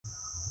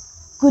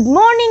Good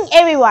morning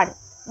everyone.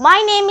 My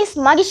name is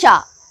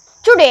Magisha.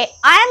 Today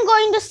I am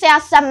going to share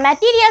some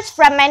materials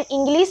from an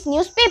English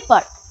newspaper.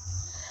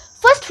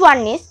 First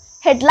one is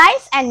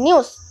headlines and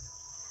news.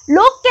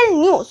 Local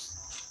news.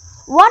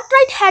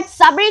 Watright had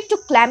Sabri to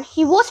claim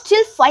he was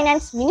still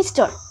finance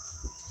minister.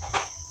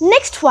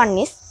 Next one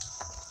is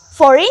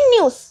foreign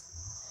news.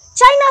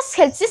 China's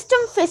health system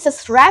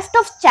faces raft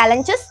of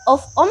challenges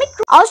of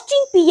Omicron.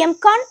 Ousting PM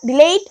Khan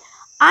delayed,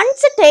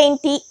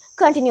 uncertainty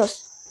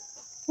continues.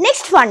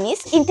 Next one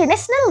is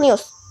international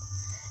news.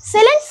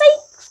 Zelensky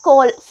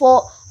call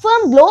for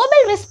firm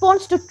global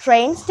response to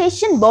train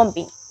station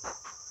bombing.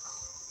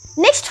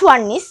 Next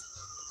one is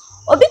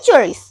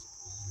obituaries.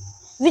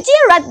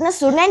 Vijayaratna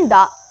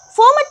Sunenda,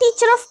 former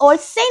teacher of All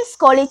Saints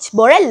College,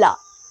 Borella.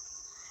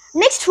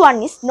 Next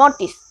one is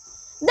notice.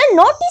 The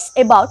notice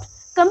about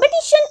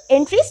competition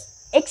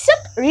entries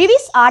except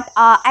reviews art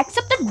are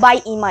accepted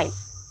by email.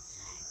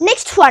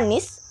 Next one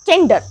is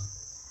tender.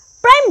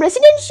 Prime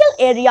residential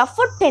area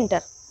for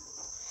tender.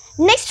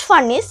 Next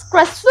one is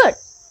crossword.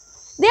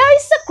 There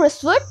is a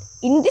crossword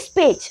in this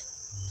page.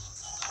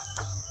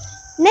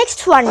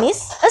 Next one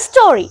is a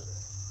story.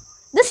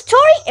 The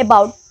story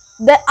about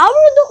the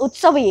Avrudu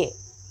Utsavaye.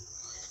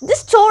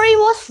 This story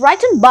was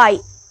written by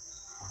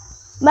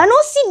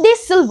Manosi de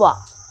Silva.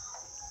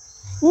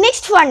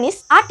 Next one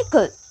is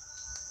article.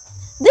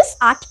 This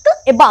article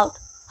about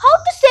how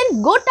to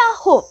send Gota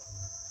home.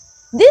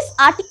 This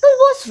article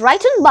was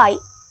written by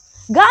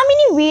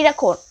Gamini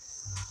Veerakon.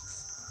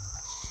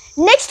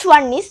 Next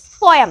one is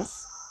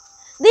poems.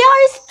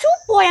 There is two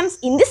poems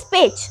in this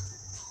page.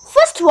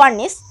 First one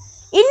is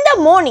In the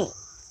Morning.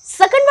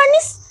 Second one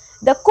is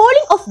The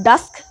Calling of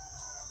Dusk.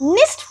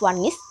 Next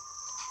one is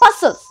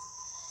puzzles.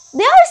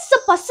 There is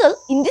a puzzle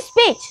in this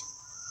page.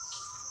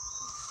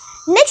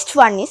 Next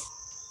one is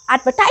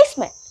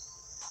advertisement.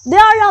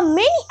 There are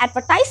many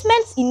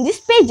advertisements in these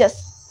pages.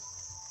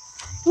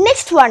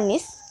 Next one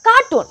is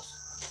cartoons.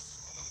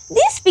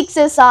 These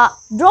pictures are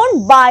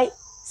drawn by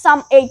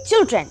some 8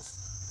 children.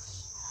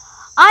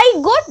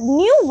 I got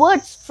new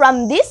words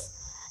from this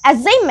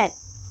assignment.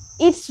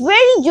 It's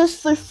very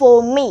useful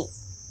for me.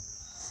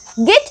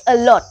 Get a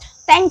lot.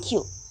 Thank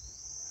you.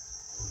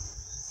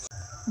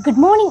 Good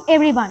morning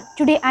everyone.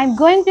 Today I am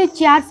going to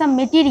share some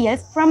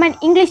materials from an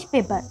English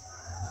paper.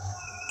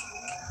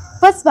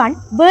 First one,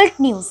 world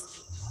news.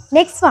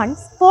 Next one,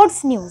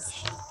 sports news.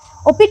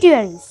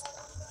 Obituaries.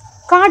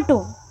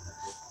 Cartoon.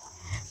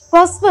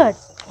 Crossword.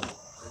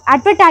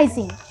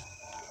 Advertising.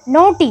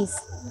 Notice.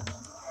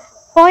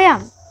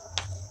 Poem.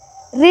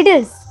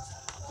 Riddles.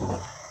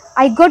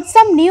 I got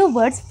some new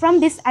words from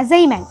this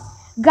assignment.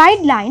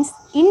 Guidelines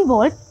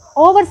involve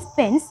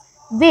overspends,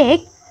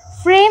 vague,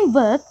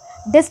 framework,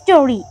 the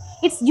story.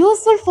 It's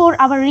useful for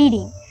our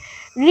reading.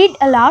 Read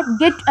aloud,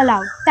 get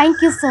aloud.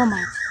 Thank you so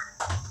much.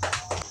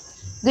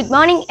 Good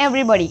morning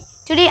everybody.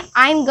 Today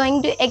I am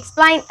going to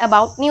explain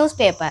about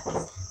newspaper.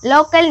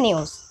 Local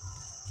news,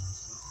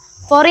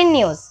 foreign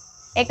news,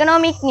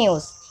 economic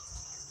news,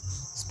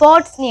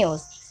 sports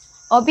news,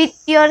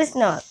 obituaries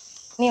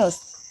news,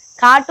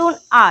 cartoon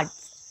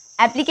arts,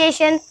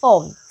 application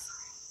forms,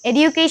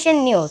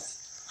 education news,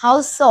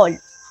 household,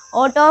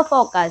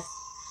 autofocus.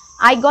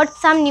 I got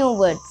some new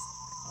words.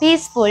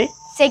 Peaceful,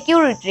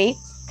 security,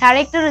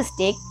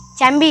 characteristic,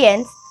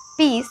 champions,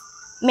 peace,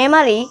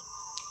 memory,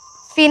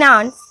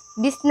 finance,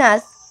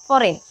 business,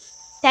 foreign.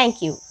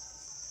 Thank you.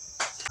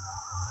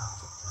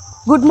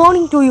 Good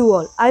morning to you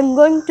all. I am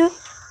going to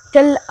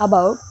tell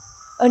about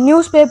a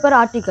newspaper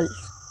article.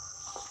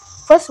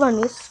 First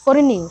one is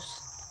foreign news.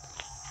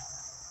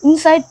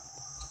 Inside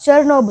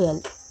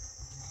Chernobyl,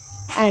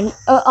 and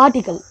an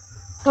article.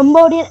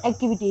 Cambodian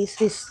activities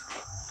risk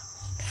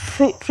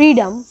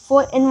freedom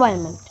for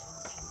environment.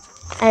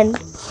 And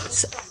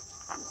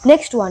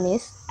next one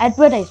is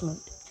advertisement.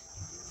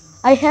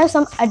 I have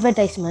some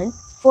advertisement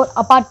for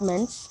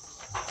apartments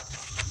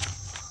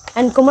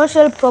and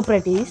commercial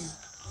properties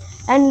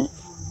and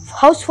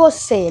house for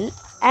sale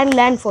and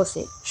land for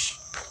sale.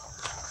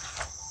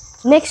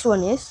 Next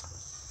one is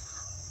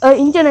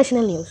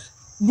international news.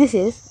 This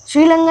is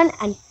Sri Lankan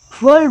and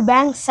World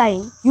Bank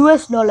signed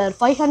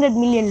 $500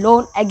 million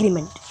loan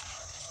agreement.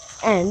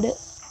 And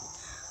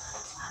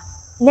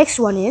next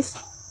one is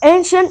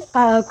ancient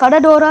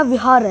Kadadora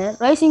Vihara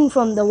rising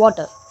from the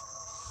water.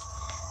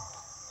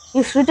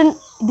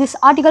 This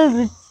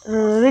article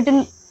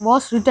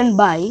was written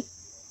by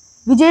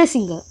Vijay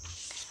Singer.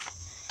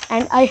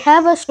 And I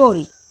have a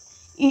story.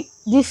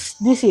 This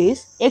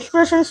is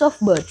expressions of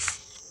birds.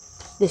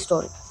 This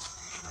story.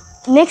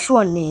 Next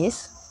one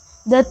is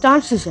the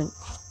transition.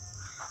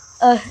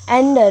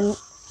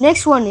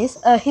 Next one is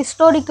a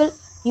historical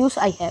news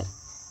I have.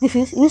 This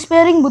is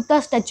inspiring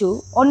Buddha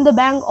statue on the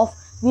bank of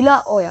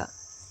Villa Oya,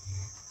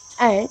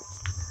 and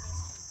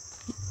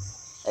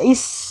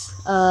is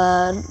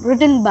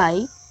written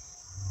by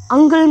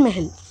Uncle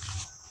Mehel.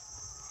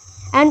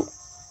 And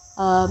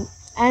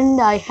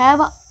I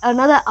have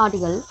another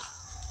article.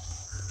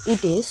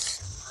 It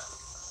is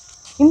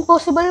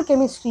impossible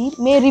chemistry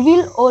may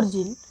reveal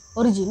origin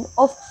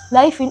of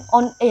life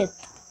on Earth.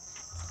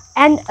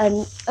 And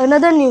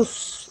another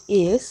news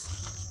is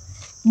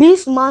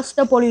bees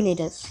master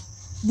pollinators.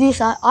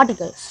 These are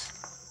articles.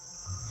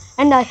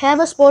 And I have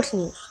a sports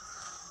news.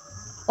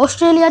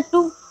 Australia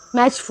to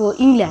match for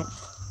England.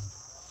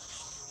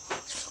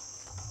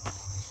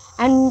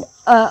 And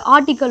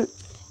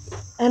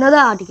another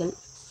article.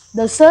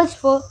 The search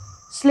for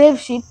slave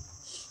ship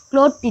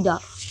Clotilda.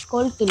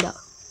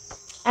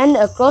 And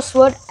a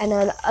crossword and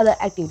another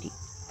activity.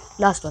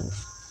 Last one.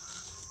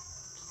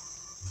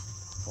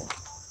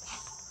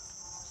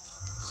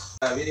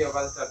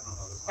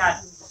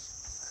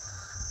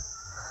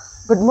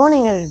 Good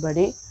morning,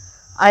 everybody.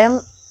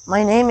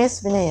 My name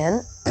is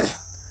Vinayan.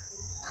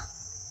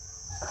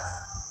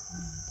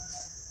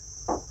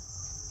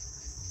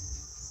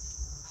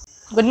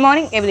 Good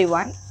morning,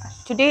 everyone.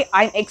 Today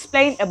I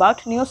explain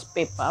about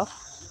newspaper.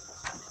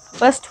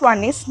 First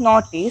one is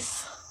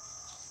notice.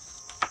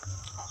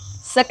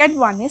 Second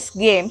one is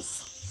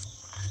games.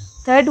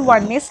 Third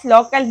one is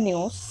local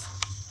news.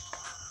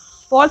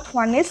 Fourth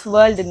one is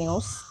world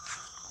news.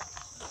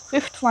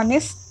 Fifth one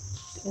is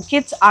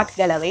kids art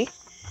gallery.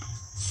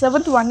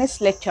 Seventh one is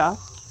lecture.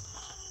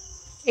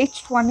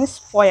 Eighth one is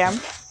poem.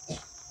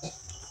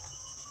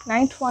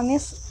 Ninth one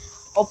is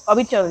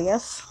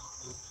obituaries.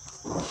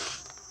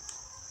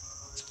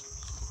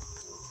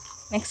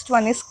 Next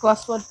one is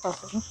crossword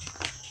puzzle.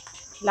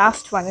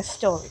 Last one is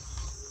story.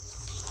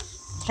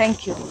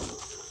 Thank you.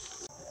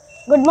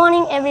 Good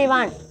morning,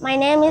 everyone. My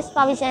name is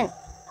Pavishan.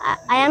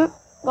 I am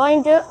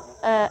going to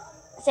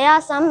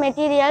share some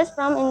materials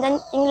from Indian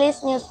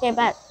English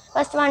newspaper.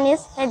 First one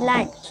is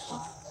headline.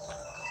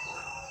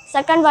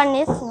 Second one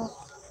is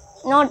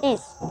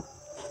notice.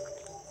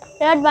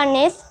 Third one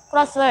is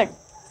crossword.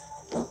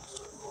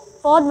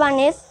 Fourth one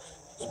is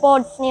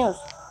sports news.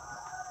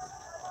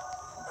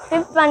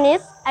 Fifth one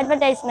is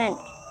advertisement.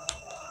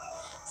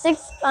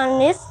 Sixth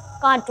one is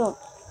cartoon.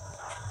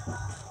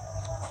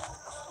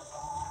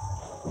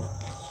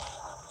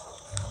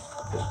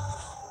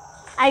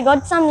 I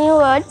got some new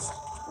words.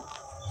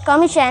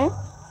 Commission,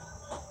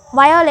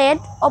 violate,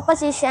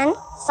 opposition,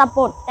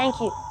 support. Thank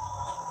you.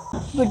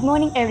 Good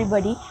morning,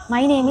 everybody.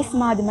 My name is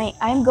Madhumai.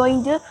 I am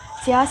going to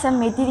share some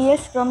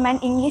materials from an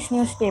English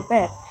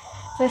newspaper.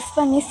 First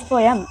one is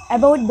poem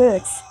about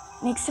birds.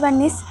 Next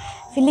one is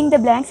filling the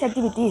blanks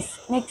activities.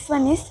 Next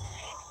one is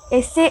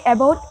essay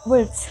about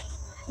wolves.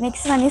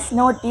 Next one is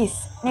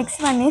notice.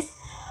 Next one is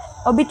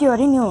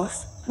obituary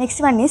news.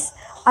 Next one is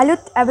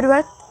Aluth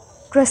Abravat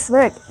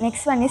crossword.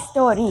 Next one is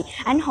story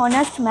and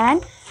honest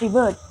man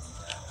reward.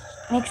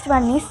 Next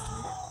one is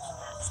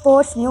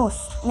sports news.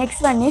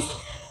 Next one is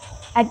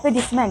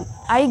advertisement.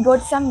 I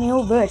got some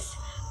new words.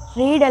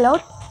 Read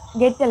aloud,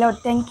 get aloud.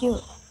 Thank you.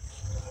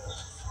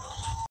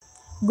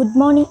 Good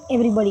morning,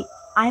 everybody.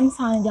 I am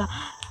Sanuja.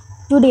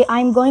 Today I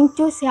am going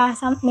to share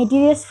some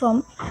materials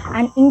from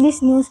an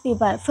English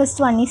newspaper. First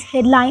one is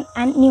headline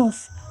and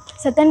news.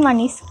 Second one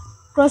is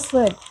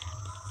crossword.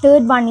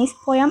 Third one is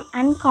poem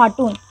and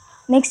cartoon.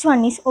 Next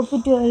one is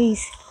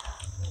obituaries.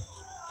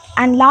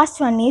 And last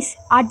one is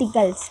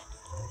articles.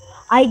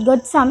 I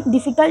got some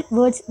difficult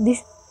words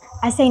this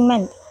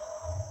assignment.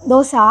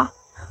 Those are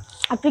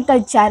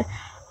agriculture,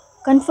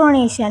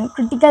 confrontation,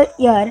 critical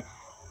year,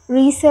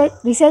 research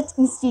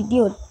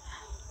institute.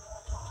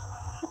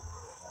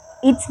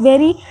 It's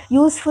very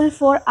useful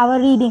for our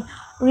reading.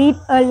 Read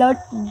a lot,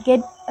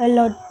 get a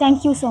lot.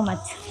 Thank you so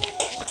much.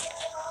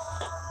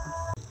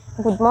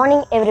 Good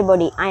morning,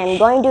 everybody. I am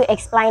going to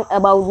explain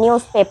about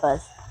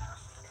newspapers.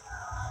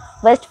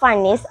 First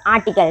one is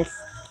articles.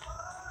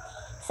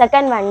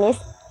 Second one is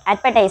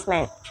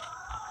advertisement.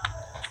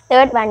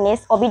 Third one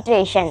is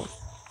obituation.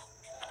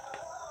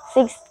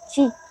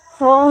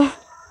 Fourth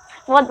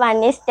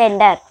one is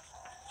tender.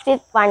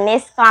 Fifth one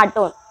is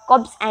cartoon,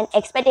 cobs and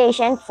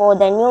expectation for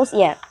the news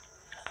year.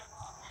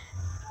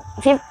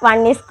 Fifth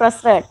one is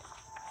crossword.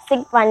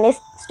 Sixth one is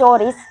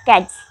stories,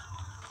 cats.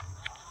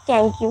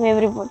 Thank you,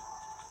 everyone.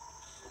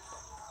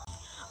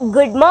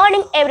 Good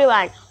morning,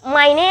 everyone.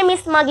 My name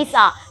is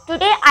Magisa.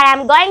 Today I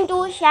am going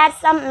to share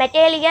some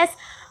materials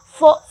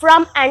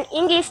from an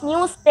English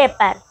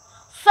newspaper.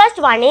 First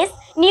one is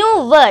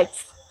new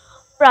words.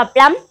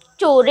 Problem,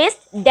 tourist,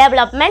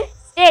 development,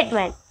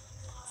 statement.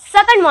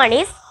 Second one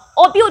is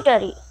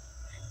obituary.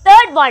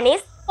 Third one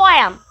is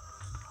poem.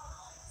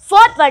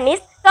 Fourth one is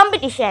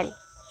competition.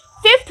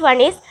 Fifth one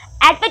is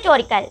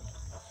advertorial.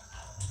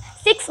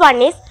 Sixth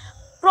one is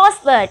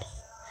crossword.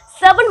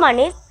 Seventh one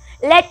is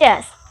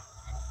letters.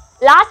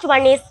 Last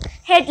one is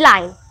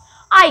headline.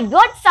 I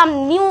got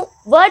some new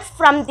words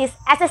from this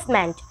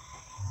assessment.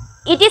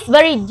 It is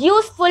very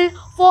useful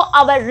for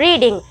our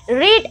reading.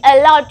 Read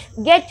a lot,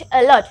 get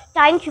a lot.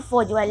 Thank you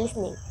for your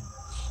listening.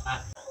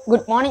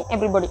 Good morning,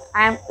 everybody.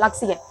 I am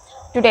Lakshiya.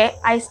 Today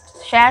I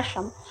share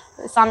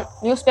some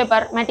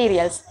newspaper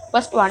materials.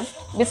 First one,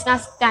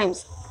 Business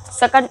Times.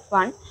 Second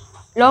one,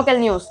 local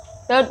news.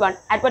 Third one,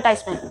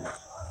 advertisement.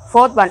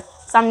 Fourth one,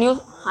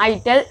 I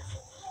tell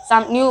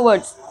some new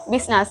words.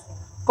 Business,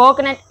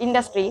 coconut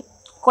industry,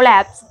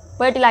 collapse,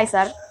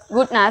 fertilizer,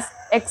 goodness,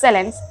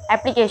 excellence,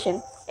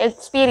 application,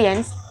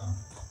 experience,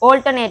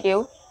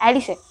 alternative,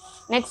 addition.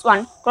 Next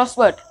one,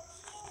 crossword.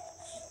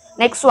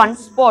 Next one,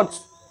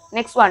 sports.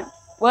 Next one,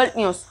 world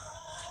news.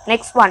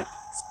 Next one,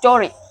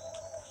 story.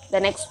 The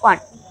next one,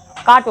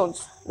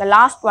 cartoons. The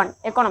last one,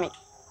 economic.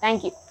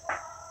 Thank you.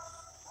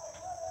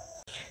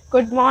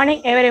 Good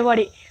morning,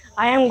 everybody.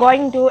 I am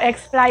going to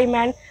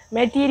explain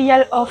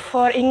material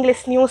for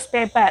English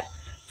newspaper.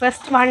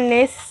 First one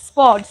is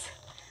sports.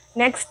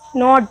 Next,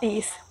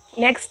 notice.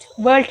 Next,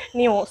 world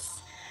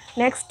news.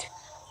 Next,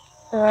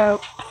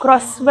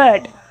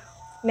 crossword.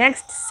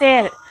 Next,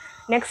 sale.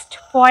 Next,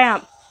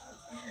 poem.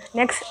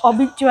 Next,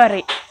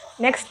 obituary.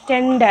 Next,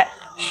 tender.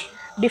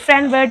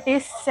 Different word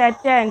is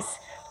sentence,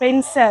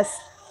 princess,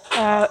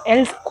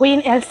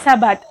 Queen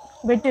Elizabeth,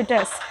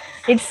 visitors.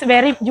 It's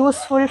very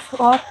useful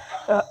for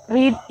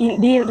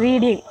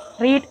reading.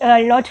 Read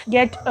a lot,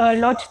 get a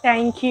lot.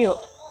 Thank you.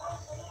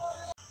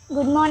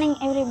 Good morning,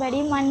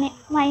 everybody.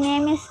 My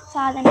name is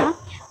Sadhana.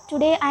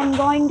 Today I am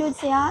going to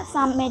share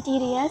some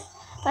materials.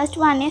 First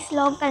one is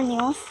local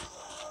news,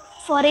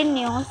 foreign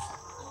news,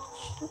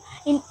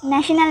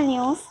 national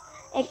news,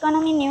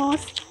 economy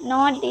news,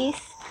 notice,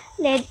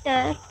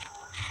 letter,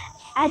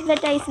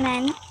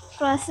 advertisement,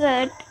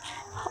 crossword,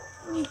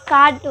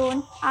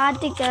 cartoon,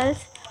 articles,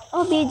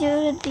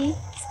 obituary,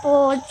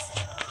 sports.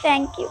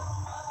 Thank you.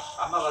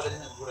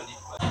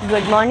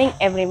 Good morning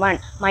everyone.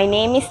 My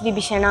name is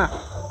Vibhishana.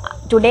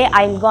 Today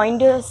I am going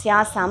to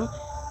share some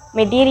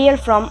material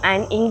from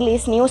an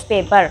English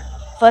newspaper.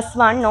 First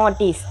one,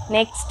 notice.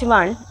 Next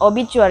one,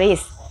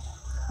 obituaries.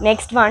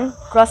 Next one,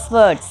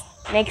 crosswords.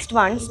 Next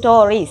one,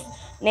 stories.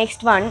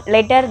 Next one,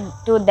 letter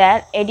to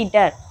their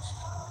editor.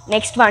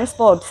 Next one,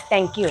 sports.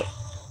 Thank you.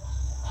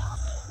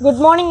 Good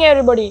morning,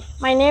 everybody.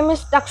 My name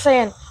is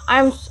Daksayan.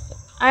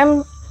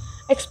 I'm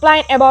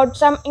explain about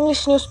some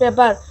English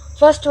newspaper.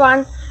 First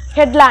one,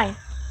 headline.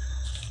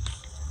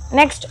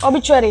 Next,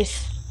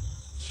 obituaries.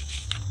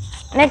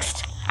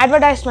 Next,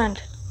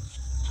 advertisement.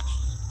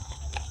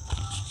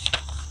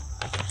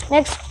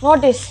 Next,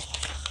 notice.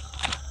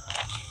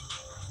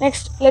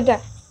 Next, letter.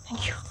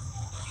 Thank you.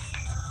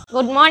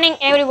 Good morning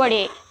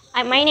everybody.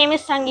 My name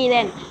is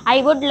Sangeetan.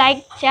 I would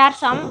like to share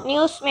some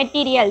news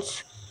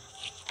materials.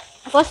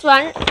 First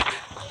one,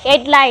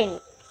 headline.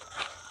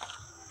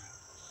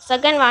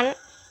 Second one,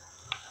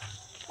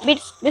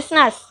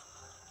 business.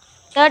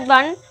 Third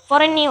one,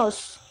 foreign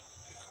news.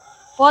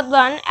 Fourth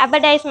one,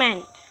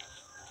 advertisement.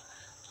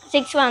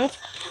 Sixth one,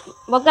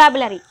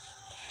 vocabulary.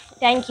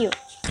 Thank you.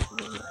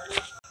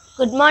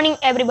 Good morning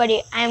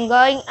everybody. I am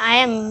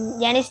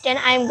Janiston.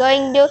 I am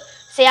going to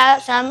share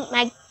some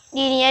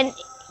material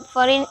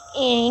for in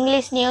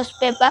English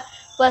newspaper.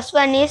 First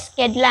one is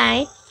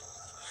headline.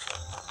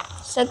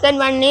 Second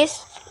one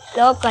is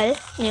local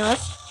news.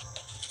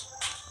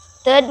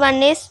 Third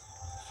one is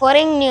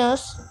foreign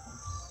news.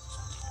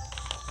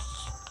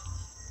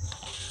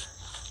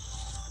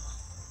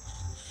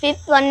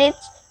 Fifth one is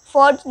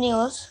sports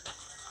news.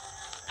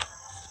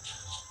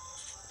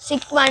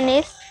 Sixth one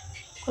is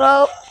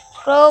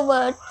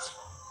crossword.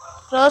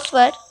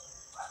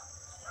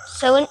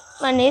 Seventh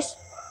one is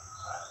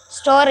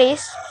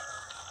stories.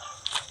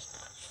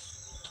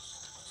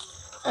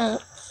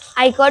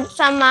 I got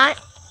some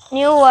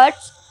new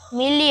words: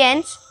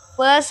 millions,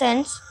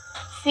 persons,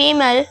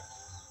 female,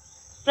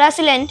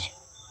 president,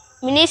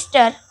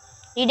 minister,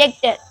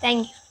 detector.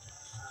 Thank you.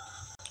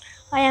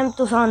 I am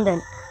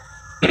Tusandan.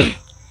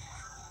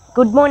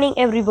 Good morning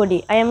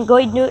everybody. I am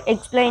going to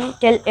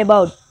tell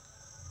about.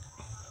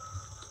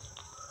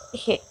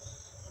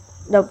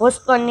 The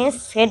first one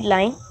is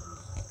headline.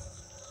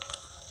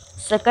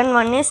 Second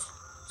one is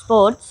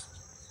sports.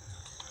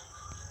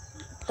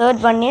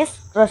 Third one is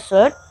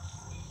crossword.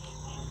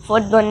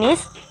 Fourth one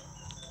is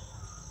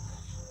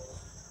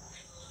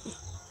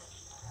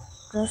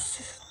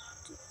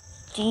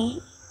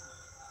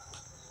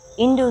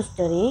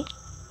industry.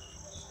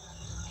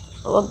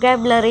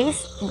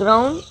 Vocabularies: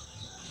 ground,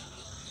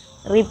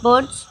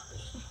 reports,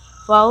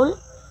 foul,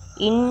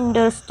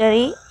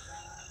 industry,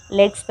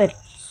 experts.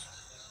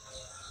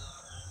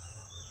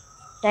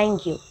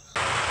 Thank you.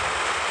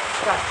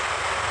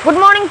 Good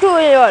morning to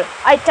you all.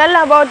 I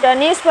tell about the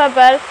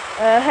newspaper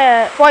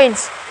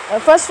points.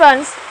 First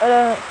one,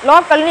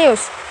 local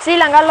news. Sri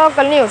Lanka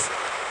local news.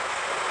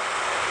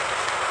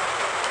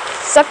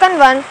 Second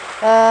one,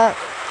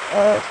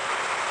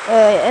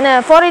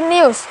 foreign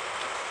news.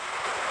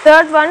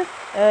 Third one,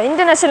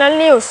 international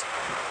news.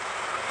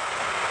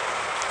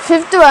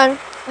 Fifth one,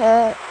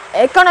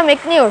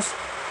 economic news.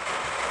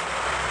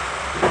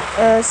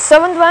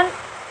 Seventh one,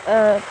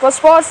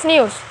 sports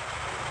news.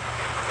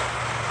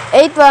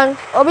 Eighth one,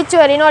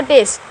 obituary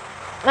notice.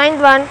 Ninth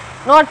one,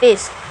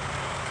 notice.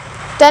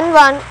 10th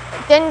one,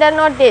 tender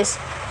notice.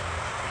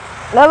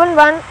 11th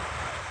one,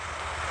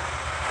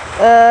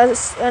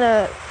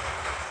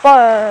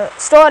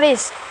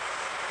 stories.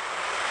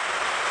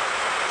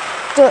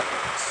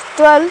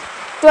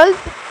 12th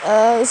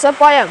is a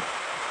poem.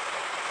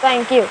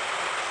 Thank you.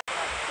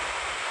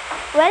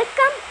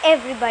 Welcome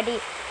everybody.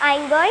 I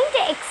am going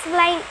to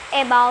explain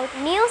about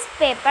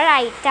newspaper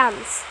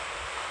items.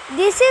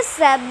 This is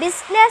the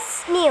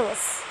business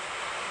news.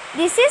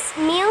 This is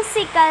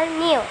musical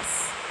news.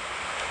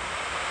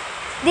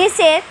 This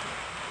is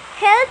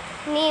health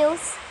news.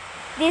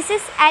 This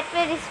is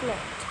advertisement.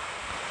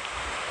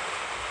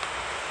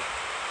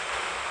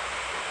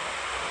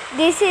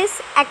 This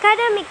is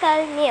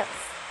academical news.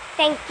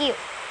 Thank you.